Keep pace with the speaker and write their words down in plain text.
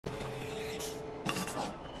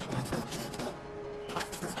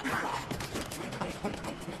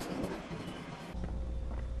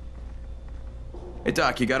Hey,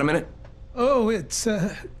 Doc, you got a minute? Oh, it's,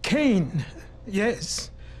 Kane.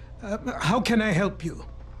 Yes. How can I help you?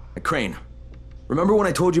 Crane. Remember when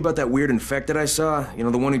I told you about that weird infected I saw? You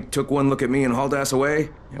know, the one who took one look at me and hauled ass away?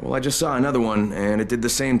 Yeah, well, I just saw another one, and it did the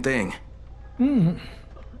same thing.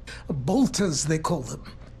 Bolters, they call them.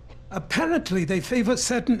 Apparently, they favor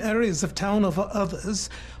certain areas of town over others,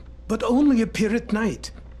 but only appear at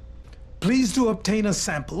night. Please do obtain a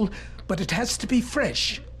sample, but it has to be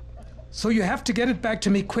fresh. So you have to get it back to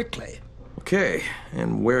me quickly. Okay,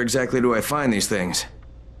 and where exactly do I find these things?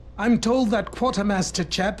 I'm told that quartermaster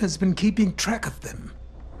chap has been keeping track of them.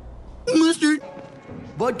 Mustard,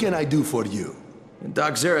 what can I do for you?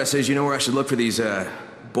 Doc Zera says you know where I should look for these,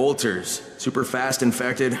 bolters. Super fast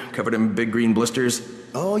infected, covered in big green blisters.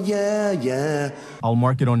 Oh, yeah. I'll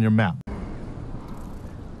mark it on your map.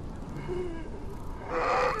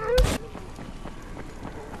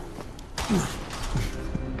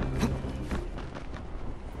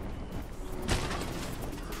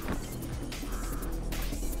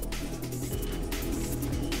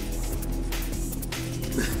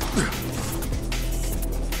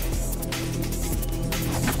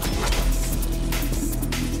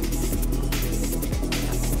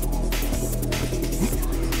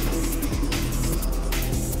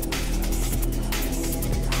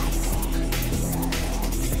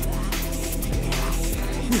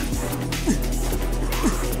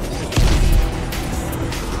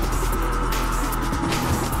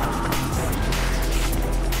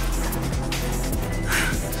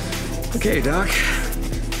 Okay, Doc.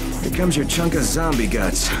 Here comes your chunk of zombie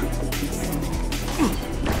guts.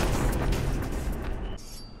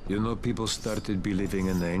 You know, people started believing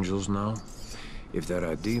in angels now. If there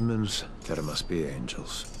are demons, there must be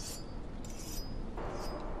angels.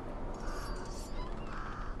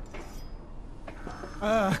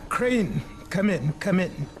 Crane, come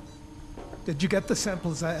in. Did you get the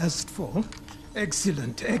samples I asked for?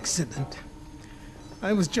 Excellent.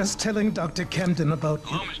 I was just telling Dr. Camden about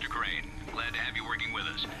you. Hello, Mr. Crane. Glad to have you working with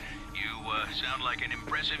us. You sound like an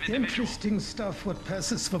impressive individual. Interesting stuff, what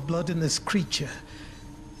passes for blood in this creature.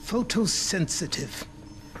 Photosensitive.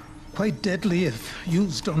 Quite deadly if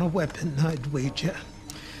used on a weapon, I'd wager.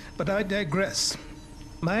 But I digress.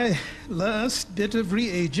 My last bit of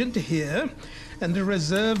reagent here, and a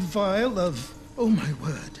reserve vial of... oh my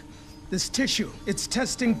word. This tissue, it's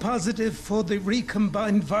testing positive for the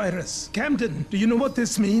recombined virus. Camden, do you know what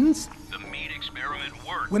this means? The meat experiment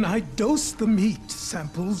worked. When I dosed the meat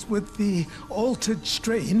samples with the altered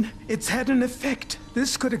strain, it's had an effect.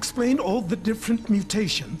 This could explain all the different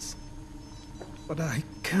mutations. But I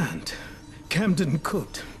can't. Camden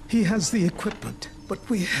could. He has the equipment, but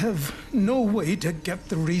we have no way to get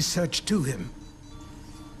the research to him.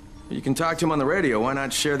 You can talk to him on the radio. Why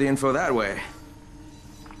not share the info that way?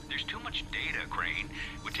 There's too much data, Crane.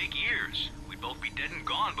 It would take years. We'd both be dead and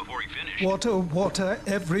gone before he finished. Water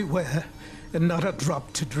everywhere, and not a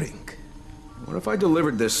drop to drink. What if I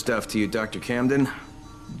delivered this stuff to you, Dr. Camden?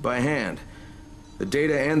 By hand. The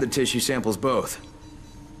data and the tissue samples both.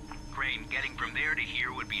 Crane, getting from there to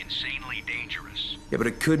here would be insanely dangerous. Yeah, but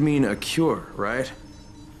it could mean a cure, right?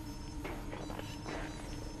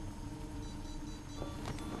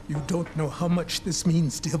 You don't know how much this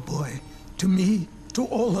means, dear boy. To me, to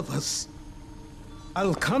all of us.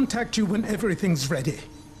 I'll contact you when everything's ready.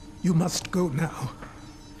 You must go now.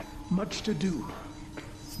 Much to do.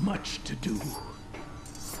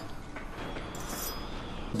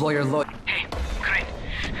 Blow your load. Hey, Crane,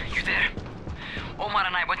 you there? Omar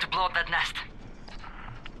and I went to blow up that nest.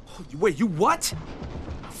 Wait, you what?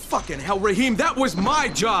 Fucking hell, Raheem, that was my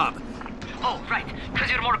job! Oh, right, because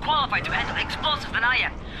you're more qualified to handle explosives than I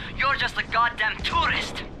am. You're just a goddamn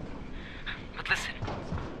tourist. But listen,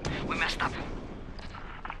 we messed up.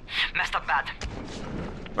 Messed up bad.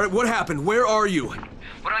 Alright, what happened? Where are you?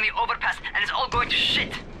 We're on the overpass, and it's all going to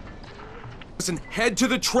shit. Listen, head to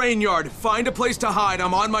the train yard. Find a place to hide.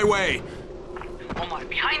 I'm on my way. Omar,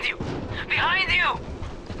 behind you! Behind you!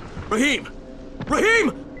 Raheem!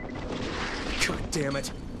 Raheem! God damn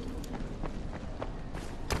it.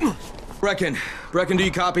 Brecken, do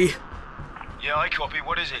you copy? Yeah, I copy.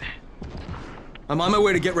 What is it? I'm on my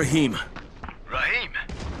way to get Raheem. Raheem?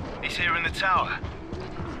 He's here in the tower.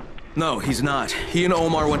 No, he's not. He and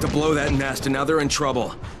Omar went to blow that nest, and now they're in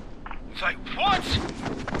trouble. Say, what?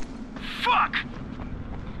 Fuck!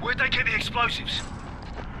 Where'd they get the explosives?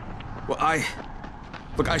 Well,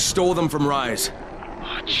 Look, I stole them from Rise.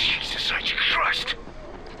 Oh, Jesus H. Christ!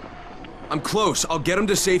 I'm close. I'll get him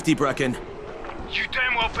to safety, Brecken. You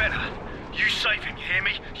damn well better. You save him, you hear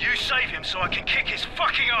me? You save him so I can kick his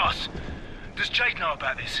fucking ass! Does Jade know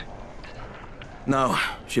about this? No,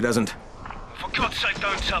 she doesn't. For God's sake,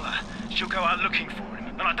 don't tell her. She'll go out looking for him,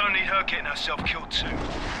 and I don't need her getting herself killed too.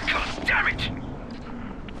 God damn it!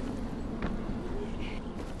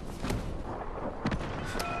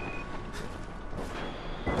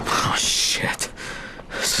 Oh, shit.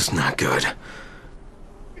 This is not good.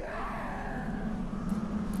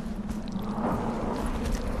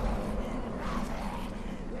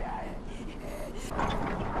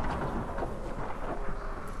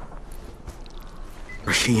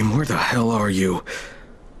 Raheem, where the hell are you?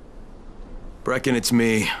 Brecken, it's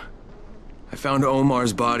me. I found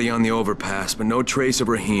Omar's body on the overpass, but no trace of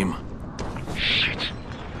Raheem. Shit.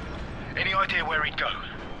 Any idea where he'd go?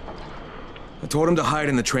 I told him to hide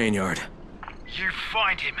in the train yard. You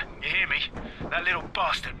find him, you hear me? That little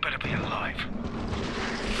bastard better be alive.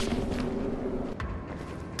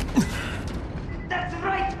 That's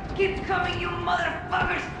right! Keep coming, you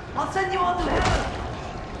motherfuckers! I'll send you all to hell!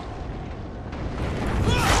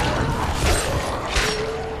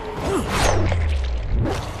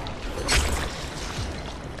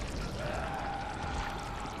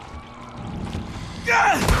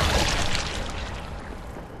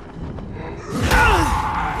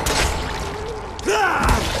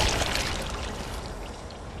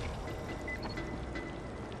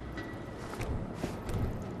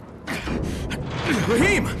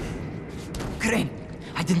 Raheem! Crane,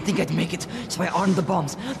 I didn't think I'd make it, so I armed the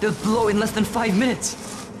bombs. They'll blow in less than 5 minutes.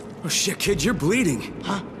 Oh shit, kid, you're bleeding.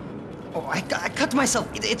 Huh? Oh, I cut myself.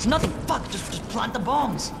 It's nothing. Fuck, just plant the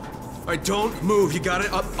bombs. Alright, don't move, you got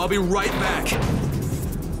it? I'll be right back.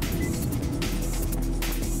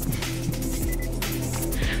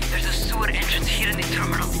 There's a sewer entrance here in the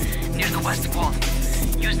terminal, near the west wall.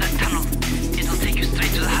 Use that tunnel. It'll take you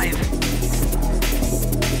straight to the hive.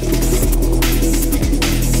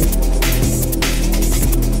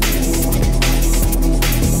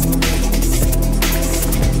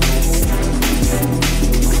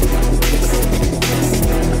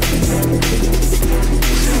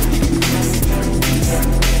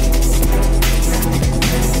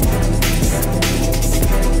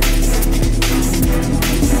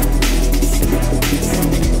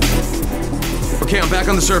 Okay, I'm back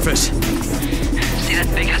on the surface. See that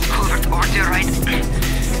big-ass culvert over to your right?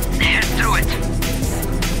 Head through it.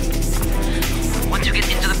 Once you get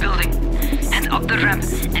into the building, head up the ramp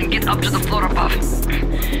and get up to the floor above.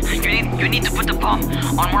 You need to put the bomb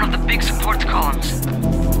on one of the big support columns.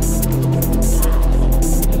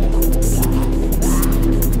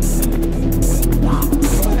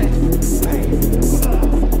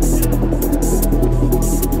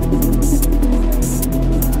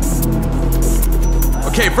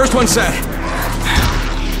 Okay, first one set.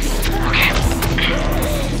 Okay.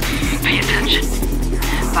 Pay attention.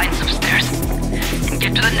 Find some stairs and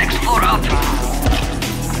get to the next floor up.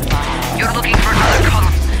 You're looking for another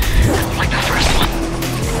column, like the first one.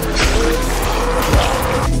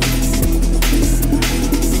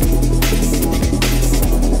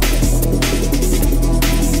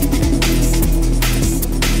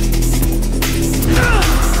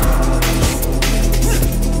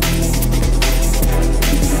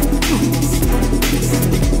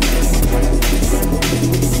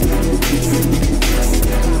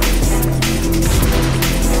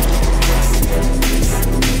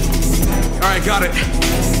 Alright, got it.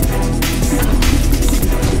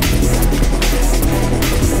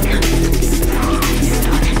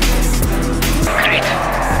 Great.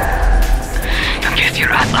 Now get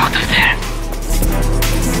your ass out of there.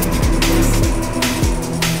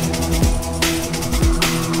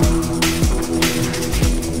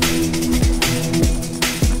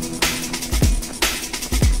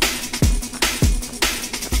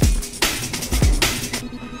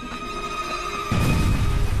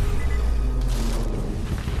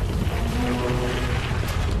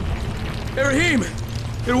 Hey, Raheem!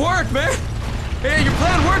 It worked, man! Hey, your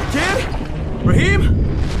plan worked, kid! Raheem?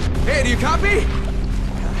 Hey, do you copy?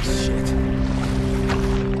 Ah, shit.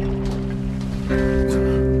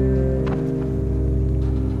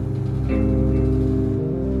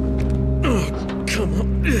 Oh, come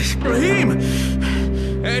on. Raheem!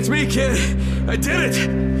 Hey, it's me, kid. I did it!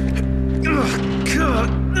 Oh, God.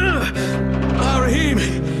 Oh, Raheem!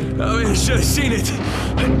 Oh, you should have seen it.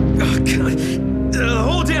 Oh, God. The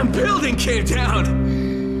whole damn building came down!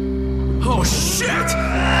 Oh, shit!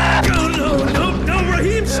 Oh, no,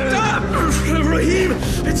 Raheem, stop! Raheem,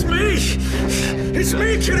 it's me! It's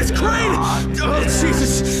me, kid, it's Crane! Oh,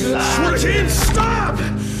 Jesus! Raheem, stop!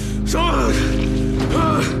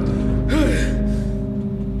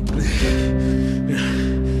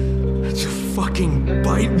 It's a fucking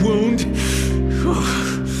bite wound.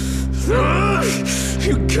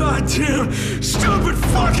 You goddamn stupid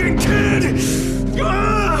fucking kid!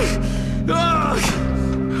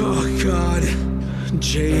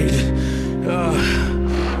 Jade.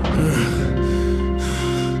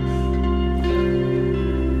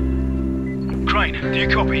 Crane, do you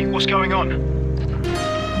copy? What's going on?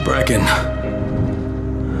 Bracken.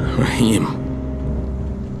 Raheem.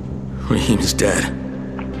 Raheem's dead.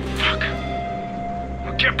 Fuck.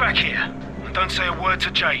 Well, get back here. And don't say a word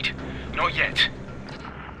to Jade. Not yet.